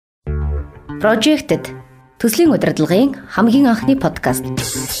PROJECTED төслийн удирдлагын хамгийн анхны подкаст.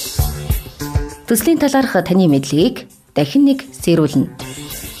 Төслийн талаарх таны мэдлэгийг дахин нэг сэрүүлнэ.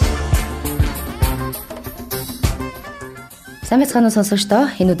 Сайн байцгаана сонсогчдоо,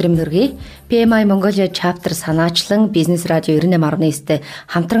 энэ өдрийн мэндийг PMI Mongolia chapter санаачлан бизнес радио 98.9-т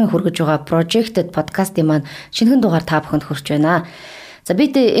хамтран хүргэж байгаа PROJECTED подкастын маань шинэхэн дугаар та бүхэнд хүрч байна. За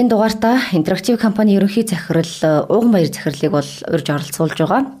бид энэ дугаартаа интерактив компани ерөнхий захирал Ууганбаяр захирлыг бол урьж оролцуулж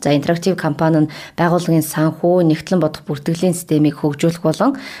байгаа. За интерактив компани нь байгууллагын санхүү, нэгтлэн бодох бүртгэлийн системийг хөгжүүлэх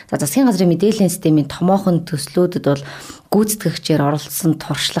болон засгийн газрын мэдээллийн системийн томоохон төслүүдэд бол гүйцэтгэгчээр оролцсон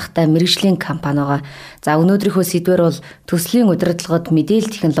туршлагатай мэргэжлийн компани байгаа. За өнөөдрийнхөө сэдвэр бол төслийн удирдлагад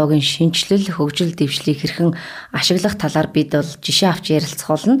мэдээлэл технологийн шинжилэл, хөгжил, дэвшлийг хэрхэн ашиглах талаар бид бол жишээ авч ярилцах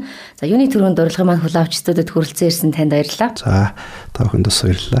болно. За юуны төрөнд урилгын маань хүлээн авч студид хүрэлцэн ирсэн танд баярлалаа. За та бүхэнд бас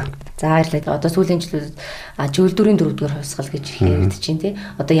баярлалаа. За баярлалаа. Одоо сүүлийн жилүүд зөвлөлдөрийн 4-р хувьсгал гэж яригдж байна тий.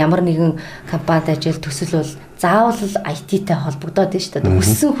 Одоо ямар нэгэн компанид ажил төсөл бол заавал IT-тэй холбогдоод байна шүү дээ.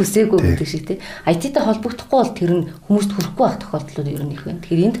 Хүссэн хүсээгүй гэдэг шиг тий. IT-тэй холбогдохгүй бол тэр нь хүмүүст хүрэхгүй байх тохиолдлууд ер нь их байна.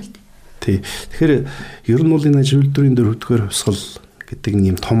 Тэгэхээр энэ талд. Тий. Тэгэхээр ер нь бол энэ зөвлөлдөрийн 4-р хувьсгал гэдэг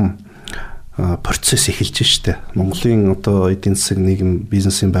нэм том процесс эхэлж штэ. Монголын одоо эдийн засаг нийгэм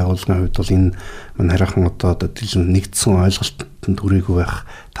бизнесийн байгууллагын хувьд бол энэ мань хараахан одоо нэгдсэн ойлголтод хүрээгүй байх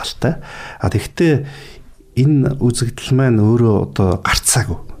талтай. Тэгэхдээ энэ үзэгдэл маань өөрөө одоо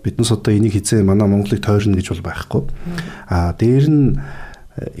гарцаагүй. Биднес одоо энийг хизээ манай Монголыг тойрно гэж бол байхгүй. Дээр нь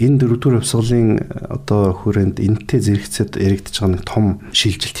энэ 4-р хувьсгалын одоо хүрээнд энэтэй зэрэгцээд яригдж байгаа нэг том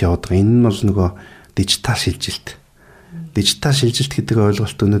шилжилт яваад байгаа. Энэ нь бол нөгөө дижитал шилжилт. Дижитал шилжилт гэдэг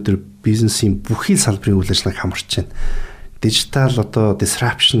ойлголт өнөөдөр бизнесийн бүхий салбарын үйл ажиллагааг хамарч байна. Дижитал одоо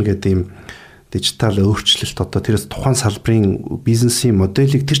disruption гэдэг ийм дижитал өөрчлөлт одоо тэрс тухайн салбарын бизнесийн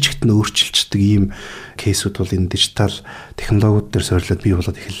моделийг тэр чигт нь өөрчилждэг ийм кейсүүд бол энэ дижитал технологиуд дээр суурилаад бий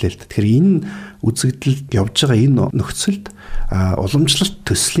болоод эхэллээ л да. Тэгэхээр энэ үзэгдэлд явж байгаа энэ нөхцөлд уламжлалт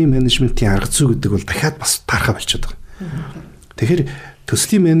төслийн менежментийн арга зүй гэдэг бол дахиад бас таархаа болчиход байгаа. Тэгэхээр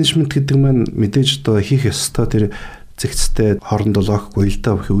төслийн менежмент гэдэг маань мэдээж одоо хийх ёстой тэр зэгцтэй хоорондоо логикгүй л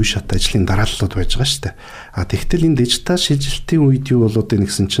да үе шат ажлын дарааллууд байж байгаа шүү дээ. Тэгтэл энэ дижитал шилжилтийн үед юу болоод байна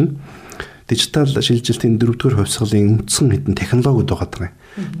гэсэн чинь дижитал шилжилтийн 4-р хувьсгалын үндсэн хэдэн технологиуд байгаа.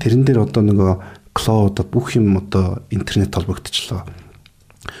 Тэрэн дээр одоо нөгөө клауд бүх юм одоо интернет холбогдчихлоо.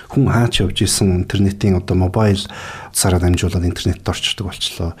 Хүн хаач явж исэн интернетийн одоо мобайл утсаараа дамжуулаад интернетд орчдөг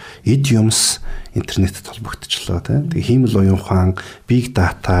болчлоо. Эд юмс интернетд холбогдчихлоо тийм. Тэгээ хиймэл оюун ухаан, big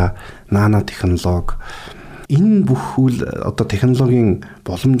data, нано технологи энэ бүх үйл одоо технологийн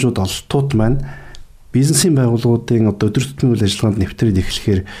боломжууд ололтууд маань бизнесийн байгууллагуудын одоо өдөр тутмын үйл ажиллагаанд нэвтрээд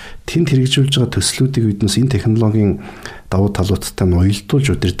эхлэхээр тэнд хэрэгжүүлж байгаа төслүүдийг биднес энэ технологийн давуу талуудтай нь уялдуулж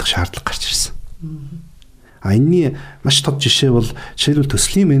удирдах шаардлага гарч ирсэн. Энэний маш том жишээ бол жишээлбэл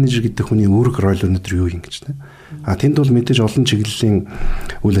төслийн менежер гэдэг хүний үүрэг роль өнөөдөр юу юм гэж байна. Тэнд бол мэдээж олон чиглэлийн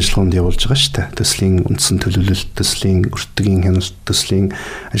үйл ажиллагаанд явуулж байгаа шүү дээ. Төслийн үндсэн төлөвлөлт, төслийн өртөгийн хяналт, төслийн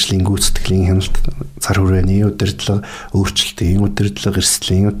ажлын гүйцэтгэлийн хяналт, цар хүрээний удирдлага, өөрчлөлтийн удирдлага,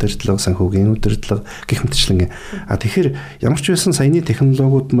 эрсдлийн удирдлага, санхүүгийн удирдлага гэх мэтчлэн. Тэгэхээр ямар ч байсан саяны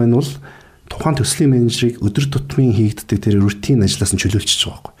технологиуд маань бол тухайн төслийн менежерийг өдөр тутмын хийгддэг тэр рутин ажлаас нь чөлөөлчихөж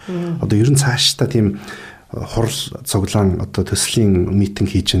байгаа байхгүй. Одоо ер нь цаашдаа тийм хурал цуглаан одоо төслийн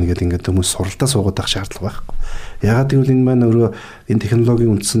митинг хийж гэнэ гэдэг ингээд хүмүүс суралдаа суугаад байх шаардлага байхгүй. Ягаад гэвэл энэ маань өөрөө энэ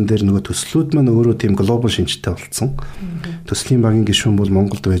технологийн үндсэн дээр нөгөө төслүүд маань өөрөө тийм глобал шинжтэй болсон. Төслийн багийн гишүүн бол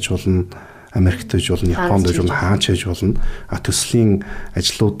Монголд байж болно, Америкт байж болно, Японд байж болно, хаач байж болно. Төслийн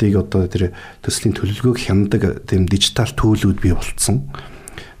ажлуудыг одоо тэр төслийн төлөвлөгөөг хяндаг тийм дижитал төлөвлүүд бий болцсон.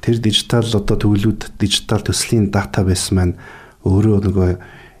 Тэр дижитал одоо төлөвлүүд, дижитал төслийн датабейс маань өөрөө нөгөө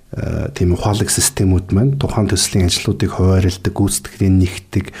тийм ухаалаг системүүд маань тухайн төслийн ажлуудыг хуваарлдаг, гүйцэтгэлийн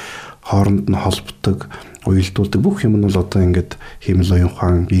нэгтдэг, хооронд нь холбдог, уялдуулдаг бүх юм нь бол одоо ингээд хиймэл оюун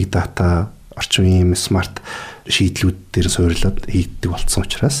ухаан, big data, орчин үеийн смарт шийдлүүд дээр суурилаад хийгддэг болсон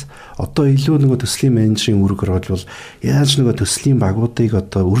учраас одоо илүү нөгөө төслийн менежерийн үүрэг рол бол яаж нөгөө төслийн багуудыг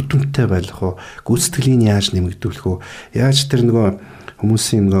одоо үр дүнтэй байлгах уу, гүйцэтгэлийг яаж нэмэгдүүлэх үү, яаж тэр нөгөө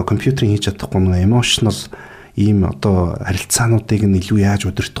хүмүүсийн нөгөө компьютерийн хийж чадахгүй нөгөө emotional ийм одоо харилцаануудыг нь илүү яаж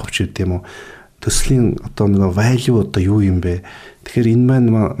удирдах вэ гэдэг юм уу? Төслийн одоо нэг value одоо юу юм бэ? Тэгэхээр энэ маань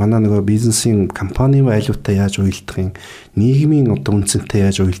манай нэг бизнесийн компани value-тай яаж уялдах юм? Нийгмийн одоо үнцэнтэй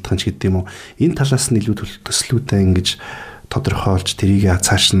яаж уялдах юм гэдэг юм уу? Энэ талаас нь илүү төслүүдээ ингэж тодорхойлж тэрийг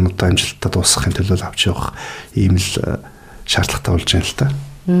цааш нь одоо амжилттай дуусгахын төлөө авч явах ийм л шаардлагатай болж байна л та.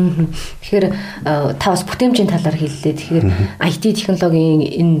 Тэгэхээр та бас бүтээмжийн талаар хэллээ. Тэгэхээр IT технологийн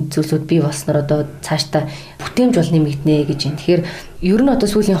энэ зүйлсүүд бий болсноор одоо цаашдаа бүтээмж бол нэмэгдэнэ гэж байна. Тэгэхээр ер нь одоо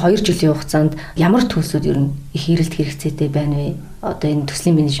сүүлийн 2 жилийн хугацаанд ямар төлсүүд ер нь их хэрэлт хэрэгцээтэй байна вэ? одоо энэ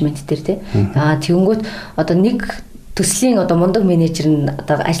төслийн менежмент дээр тий. Тэгэнгүүт одоо нэг төслийн одоо мундаг менежер нь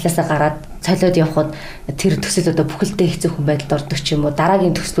одоо ажилласаа гараад цолиод явхад тэр төсөл одоо бүхэлдээ хэцүү хүн байдалд ордог ч юм уу,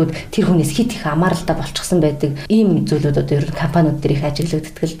 дараагийн төслүүд тэр хүнээс хит их амаралтай болчихсон байдаг. Ийм зүйлүүд одоо ер нь компаниуд дээр их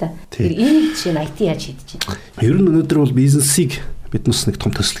ажиглагддаг л да. Тэр энийг жишээ нь IT яаж шийдэж байна? Ер нь өнөөдөр бол бизнесийг бид нас нэг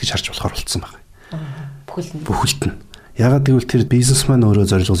том төсөл гэж харж болохоор болцсон байна. Бүхэлд нь. Ягаад гэвэл тэр бизнесмен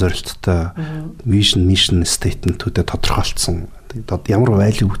өөрөө зорилттой vision statement-үүдээ тодорхойлцсон. Ямар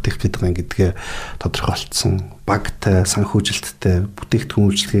value бүтээх гэдгээ тодорхойлцсон. Багтай, санхүүжилттэй бүтээгдэхүүн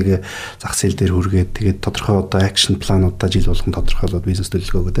үйлчлэгээ зах зээл дээр хүргээд тэгээд тодорхой одоо action плануудаа жил болгон тодорхойлоод бизнес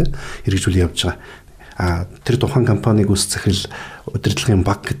төлөвлөгөөгөө хэрэгжүүлж явж байгаа. Тэр тухайн компаниг үүсгэх удирдлагын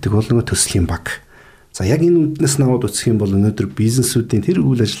баг гэдэг бол нөгөө төслийн баг. За яг энэ үднэс наваад үсэх юм бол өнөөдөр бизнесүүдийн тэр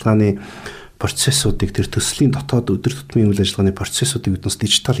үйл ажиллагааны процессуудыг тэр төслийн дотоод өдөр тутмын үйл ажиллагааны процессуудыг биднээс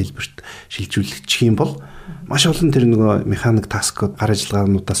дижитал хэлбэрт шилжүүлчих юм бол маш олон тэр нөгөө механик таскууд гар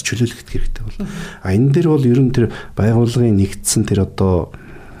ажиллагаануудаас чөлөөлөх хэрэгтэй бол. Энэ дээр бол ер нь тэр байгууллагын нэгдсэн тэр одоо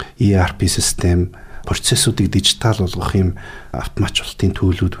ERP систем процессуудыг дижитал болгох юм автоматжуулалтын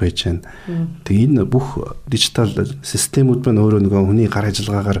төлөвлөлт байж байна. Тэгээ энэ бүх дижитал системүүд маань өөрөө нөгөө хүний гар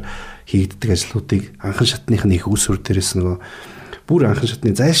ажиллагаагаар хийгддэг ажлуудыг анхан шатных нь их үүсвэр дээрээс нөгөө бүр анхан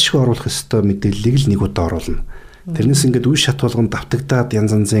шатны зайлшгүй оруулах ёстой мэдээллийг л нэг удаа оруулна. Тэрнээс ингээд үе шат болгонд давтагдаад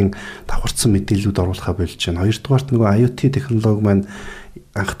янз янзын давхарцсан мэдээллүүд оруулахаа болж байна. Хоёрдугаарт нөгөө IoT технологи маань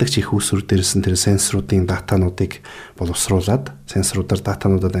анхдагч их үүсвэр дээрээс нь тэр сенсоруудын датануудыг боловсруулад, сенсоруудаар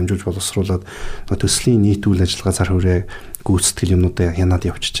датануудад амжуулж боловсруулад нөгөө төслийн нийт үйл ажиллагаа зар хүрээ гүйцэтгэл юмнуудаа хянаад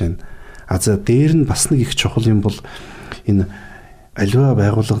явчихж байна. За дээр нь бас нэг их чухал юм бол энэ аливаа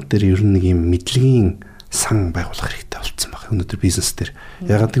байгууллага дээр ер нь нэг юм мэдлэгийн сан байгуулах хэрэгтэй болцсон байна. Өнөөдөр бизнес дээр.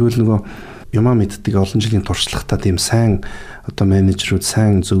 Ягаад гэвэл нөгөө юмаа мэддэг олон жилийн туршлагатай тийм сайн одоо менежерүүд,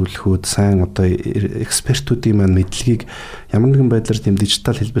 сайн зөвлөхүүд, сайн одоо экспертүүдийн маань мэдлэгийг ямар нэгэн байдлаар тийм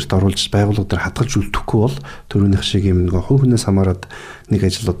дижитал хэлбэрт оруулж байгууллага дээр хадгалж үлдэхгүй бол төрөөнийх шиг юм нөгөө хувь хүнээс хамаарат нэг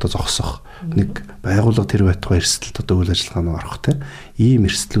ажил одоо зогсох, нэг байгууллага тэр байтугай эрсдэлд одоо үйл ажиллагаанд орох те ийм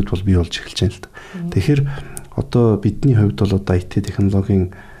эрсдлүүд бол бий болж эхэлж байна л да. Тэгэхээр одоо бидний хувьд бол одоо IT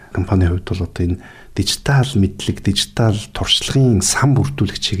технологийн компанийн хувьд бол одоо энэ дижитал мэдлэг, дижитал туршлагын сан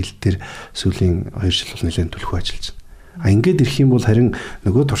бүрдүүлэх чиглэл дээр сүүлийн 2 жил бол нэлээд төлөвлөгөө ажиллаж байна. Ингээд ирэх юм бол харин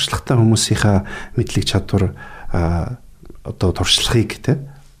нөгөө туршлагатай хүмүүсийнхаа мэдлэг чадвар одоо туршлагыг те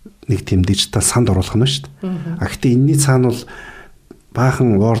нэг тийм дижитал санд оруулах нь шүү дээ. Гэхдээ энэний цаана бол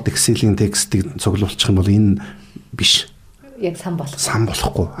баахан Word, Excel-ийн текстийг цуглуулчих юм бол энэ биш. Яг сан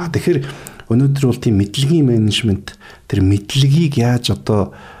болохгүй. Тэгэхээр өнөөдөр бол тийм мэдлэгийн менежмент тэр мэдлэгийг яаж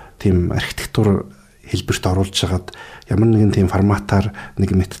одоо тийм архитектур хэлбэрт оруулж хагаад ямар нэгэн тийм форматаар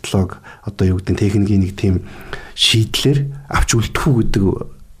нэг методолог одоо юу гэдэг техникийн нэг тийм шийдлэр авч үлдэх үү гэдэг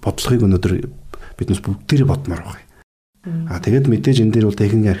бодлогыг өнөөдөр биднээс бүгдээрээ бодмоор байна. Тэгээд мэдээж энэ дээр бол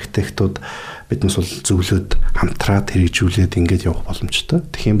техникийн архитектууд биднээс бол зөвлөд хамтраад хэрэгжүүлээд ингэж явах боломжтой.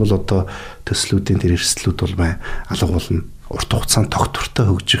 Тэгэх юм бол одоо төслүүдийн тэр эрсдлүүд бол алга болно. Урт хугацаанд тогтвортой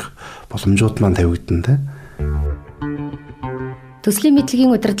хөгжих боломжууд маань тавигдана те. Төслийн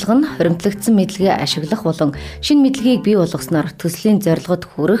мэдлэгийн удирдлага нь хуримтлагдсан мэдлэгээ ашиглах болон шинэ мэдлэгийг бий болгосноор төслийн зорилгод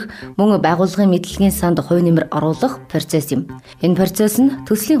хүрэх мөн байгууллагын мэдлэгийн санд хувь нэмэр оруулах процесс юм. Энэ процесс нь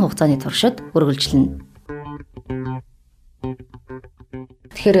төслийн хугацааны туршид үргэлжлэнэ.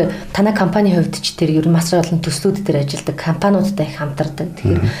 Тэгэхээр танай компанийн хувьд ч тэр ер нь маш олон төслүүд дээр ажилладаг, компаниудтай их хамтардаг.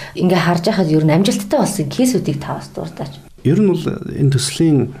 Тэгэхээр ингээ харж байхад ер нь амжилттай болсон кейсүүдийг таваас дуртаач. Ер нь бол энэ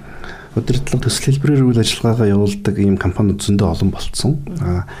төслийн удирдлага төсөл хэлбэрээр үйл ажиллагаагаа явуулдаг ийм компаниуд зөндөө олон болцсон.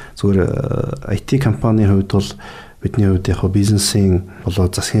 Зүгээр IT компанийн хувьд бол бидний хувьд яг бизнесийн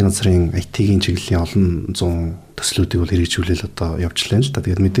болоо засгийн газрын IT-ийн чиглэлийн олон зуун төслүүдийг бол хэрэгжүүлэл одоо явж байна л да.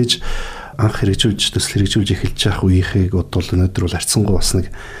 Тэгээд мэдээж анх хэрэгжүүлж төсөл хэрэгжүүлж эхэлж явах үеийнхийг бодвол өнөөдөр бол арцсангуй бас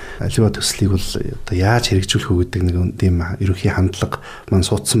нэг аливаа төслийг бол одоо яаж хэрэгжүүлэх үү гэдэг нэг тийм ерөнхий хандлага маань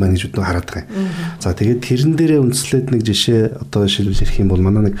суудсан байна гэж бид хараад байгаа юм. За тэгээд тэрэн дээрээ үндэслээд нэг жишээ одоо шилжүүлэх хэрэг юм бол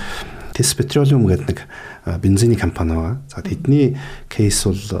манай нэг Тэс Петролиум гэдэг нэг бензиний компани байгаа. За тэдний кейс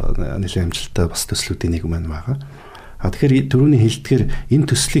бол нэлээд амжилттай бас төслүүдийн нэг маань байгаа. Тэгэхээр түрүүний хэлдгээр энэ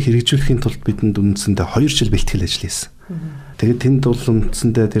төслийг хэрэгжүүлэхийн тулд бидэнд үндсэндээ 2 жил бэлтгэл ажил хийсэн. Тэгээд тэнд бол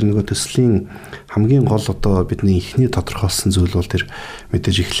үндсэндээ тэр нөгөө төслийн хамгийн гол одоо бидний ихний тодорхойлсон зүйл бол тэр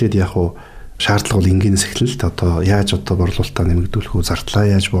мэдээж эхлээд яг уу шаардлага бол энгийнээс эхэлнэ л дээ. Одоо яаж одоо борлуулалтаа нэмэгдүүлэх үү, зардлаа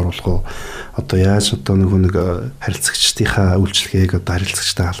яаж бууруулах уу, одоо яаж одоо нэг харилцагчдынхаа үйлчлэгийг одоо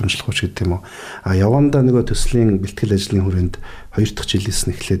харилцагчтай халамжлах уу гэдэг юм уу. Явандаа нөгөө төслийн бэлтгэл ажлын хүрээнд 2 дахь жилээс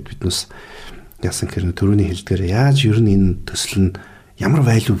нь эхлээд биднээс яасан хэрэг төрөний хэлдгээр яаж ер нь энэ төсөл нь ямар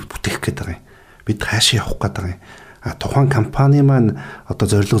value бүтээх гээд байгаа юм. Бид хаашаа явах гээд байгаа юм. Тухайн компани маань одоо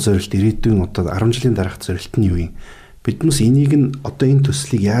зорилт ирээдүйн одоо 10 жилийн дараах зорилт нь юу юм? Биднээс энийг нь одоо энэ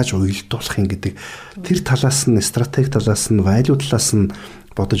төслийг яаж уялдуулах юм гэдэг тэр талаас нь стратеги талаас нь value талаас нь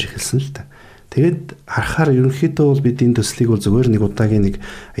бодож эхэлсэн л дээ. Тэгээд харахаар ерөнхийдөө бол бид энэ төслийг бол зүгээр нэг удаагийн нэг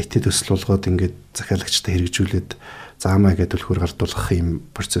IT төсөл болгоод ингээд захиалагчтай хэрэгжүүлээд заамаа гэдэг төлхөр гардуулах юм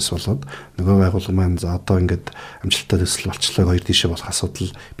процесс болоод нөгөө байгууллага маань за одоо ингээд амжилттай төсөл болчлоо хоёр тийшээ болох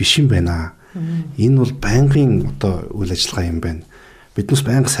асуудал биш юм байна. Энэ бол байнгын одоо үйл ажиллагаа юм байна. Биднээс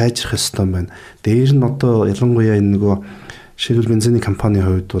байнга сайжрах ёстой юм байна. Дээр нь одоо ялангуяа энэ нөгөө шийдвэр бензиний компанийн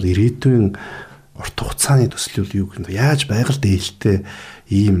хувьд бол ирээдүйн урт хугацааны төсөл юу гэх юм яаж байгаль дээлтэй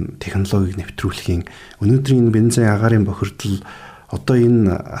ийм технологиг нэвтрүүлэхийн өнөөдрийн бензин агаарын бохирдол одоо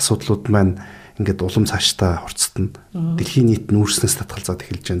энэ асуудлууд маань ингээд улам цаашдаа хурцтана. Дэлхийн нийт нүүрснээс татгалзаад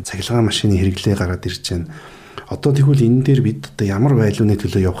эхэлж байна. Цахилгаан машины хэрэглээ гараад ирж байна. Одоо тэгвэл энэ дээр бид одоо ямар байлууны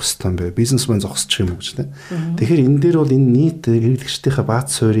төлөө явах хэрэгтэй юм бэ? Бизнесмен зогсчих юм уу гэж тэ. Тэгэхээр энэ дээр бол энэ нийт хэрэглэгчдийнхээ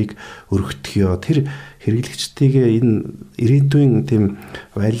бааз суурийг өргөтгөё. Тэр хэрэглэгчдийгээ энэ ирээдүйн тийм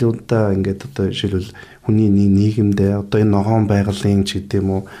байлуудаа ингээд одоо жишээлбэл хүний нийгэмдээ одоо энэ ногоон байгалийн ч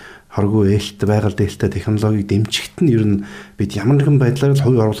гэдэм үү хоргүй ээлт байгаль дээлтэй технологиг дэмжихт нь ер нь бид ямар нэгэн байдлаар л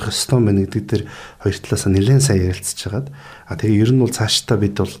хувь оруулах ёстой юм байна гэдэг дээр хоёр талаас нь нэлээд сайн ярилцж байгаад тэгээ ер нь бол цаашдаа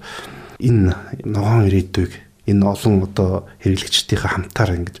бид бол энэ ногоон ирээдүйг энэ олон одоо хэрэглэгчдийнхээ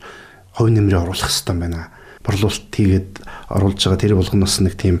хамтаар ингэж хувь нэмрээ оруулах ёстой юм байна. Борлуулалт хийгээд оруулж байгаа тэр болгоноос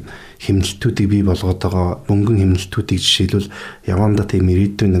нэг тийм хэмнэлтүүдийг бий болгоод байгаа мөнгөн хэмнэлтүүдийг жишээлбэл явандаа тийм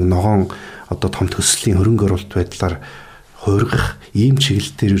ирээдүйн нэг ногоон одоо том төслийн хөрөнгө оруулалт байдлаар хуургах ийм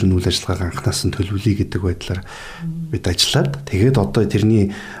чиглэлээр ер нь үйл ажиллагааг анханаас нь төлөвлөе гэдэг байдлаар бид ажиллаад тэгээд одоо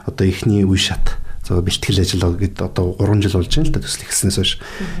тэрний одоо ихний үе шат бэлтгэл ажиллаа гэдэг одоо 3 жил болж байна л да төсөл ихснээс хойш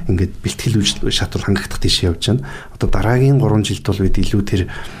ингээд бэлтгэл үе шат бол хангагдах тийш явж байна. Одоо дараагийн 3 жилд бол бид илүү тэр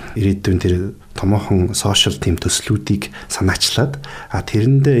ирээдүйн тэр томоохон сошиал тим төслүүдийг санаачлаад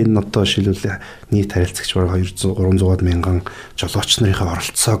тэрэндээ энэ одоо шилүүл нийт харилцагч бараг 200-300 мянган жолооч нарын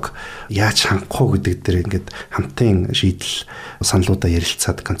оролцоог яаж хангах уу гэдэг дээр ингээд хамтын шийдэл саналуудаа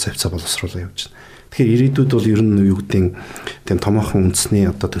ярилцаад концепцаа боловсруулаад явж байна. Тэгэхээр ирээдүйд бол ер нь юу гэдэг тийм томоохон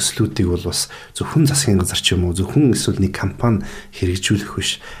үндэсний одоо төслүүдийг бол бас зөвхөн засгийн газар ч юм уу зөвхөн эсвэл нэг компани хэрэгжүүлэх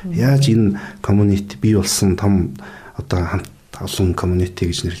биш. Яаж энэ community бий болсон том одоо хамт олон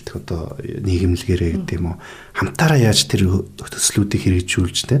community гэж нэрлэдэг одоо нийгэмлэгээрээ гэдэг юм уу хамтаараа яаж тэр төслүүдийг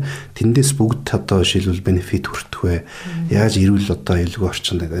хэрэгжүүлж тэндээс бүгд одоо шилбэл бенефит хүртэх вэ? Яаж эрүүл одоо аюулгүй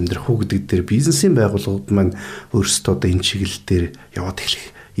орчинд амьдрах уу гэдэг дээр бизнесийн байгууллагууд маань өөрсдөө одоо энэ чиглэл дээр яваад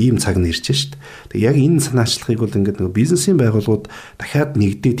эхлэх ийм цаг нь ирж шít. Тэг яг энэ санаачлагыг бол ингээд нэг бизнесийн байгууллагууд дахиад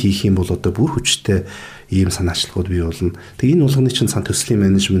нэгдээд хийх юм бол одоо бүр хүчтэй ийм санаачлагууд бий болно. Тэг энэ болгоны чинь сан төслийн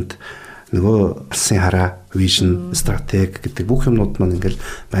менежмент нөгөө алсын хараа, вижн, стратеги гэдэг бүх юмнууд маань ингээл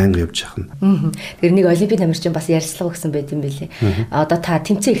байнга явж яхна. Тэр нэг олимпийн тамирчин бас ярилцлага өгсөн байт юм билий. Одоо та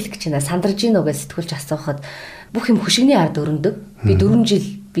тэмцээн эхлэх гэж байна. Сандарж гин үү гэж сэтгүүлч асуухад бүх юм хөшигний ард өрнөдөг. Би 4 жил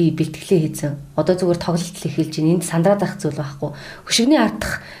би бэлтгэлээ хийсэн. Одоо зүгээр тоглолт л эхэлж байна. Энд сандраад ах зүйл байхгүй. Хөшигний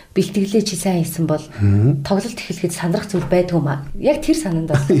ардах бэлтгэлээ чи сайн хийсэн бол тоглолт эхлэхэд сандрах зүйл байдгүй юм аа. Яг тэр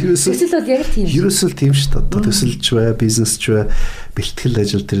санаанд байна. Төсөл бол яг тийм. Ерөөсөө тийм шүү дээ. Одоо төсөлж бай, бизнесч бай, бэлтгэл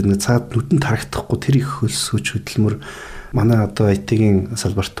ажил тэр нэг цаад нүдэн тарагдахгүй тэр их хөлс хүч хөдөлмөр манай одоо IT-ийн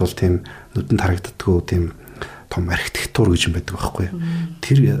салбарт бол тийм нүдэн тарагддаггүй тийм том архитектур гэж юм байдаг байхгүй.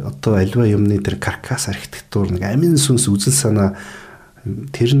 Тэр одоо альва юмны тэр каркас архитектур нэг амин сүнс үзэл санаа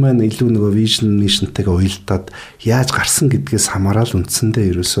тэр маань илүү нөгөө вижн мишнтэйгээ уялдаад яаж гарсан гэдгээс хамаарал үндсэндээ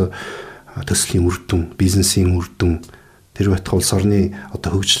ерөөсөө төслийн үр дүн, бизнесийн үр дүн тэр байтугай улс орны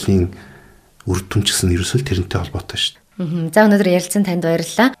одоо хөгжлийн үр дүн ч гэсэн ерөөсөө тэрнтэй холбоотой шүү дээ. За өнөөдөр ярилцсан танд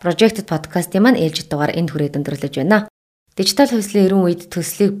баярлалаа. Projected podcast-ийн маань ээлжид дугаар энд хүрээд өндөрлөж байна. Дижитал хувьслын эрүүн үед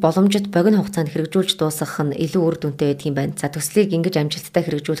төслийг боломжит богино хугацаанд хэрэгжүүлж дуусгах нь илүү үр дүнтэй байдаг юм байна. За төслийг ингэж амжилттай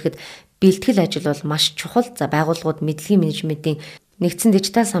хэрэгжүүлэхэд бэлтгэл ажил бол маш чухал. За байгууллагууд мэдлэгийн менежментийн нэгдсэн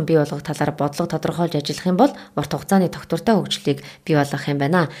дижитал сан бий болгох талаар бодлого тодорхойлж ажиллах юм бол урт хугацааны тогтвортой хөгжлийг бий болгох юм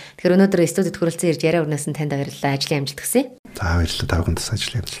байна. Тэгэхээр өнөөдөр студид хүрэлцэн ирж яриа өрнөсөн танд баярлалаа. Ажлын амжилт хүсье. За баярлалаа. Тавгандас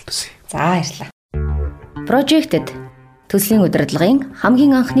ажлын амжилт хүсье. За баярлалаа. Projected төслийн удирдлагын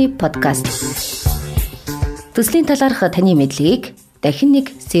хамгийн анхны подкаст. Төслийн талаарх таны мэдлэгийг дахин нэг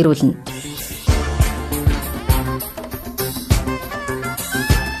сэрүүлнэ.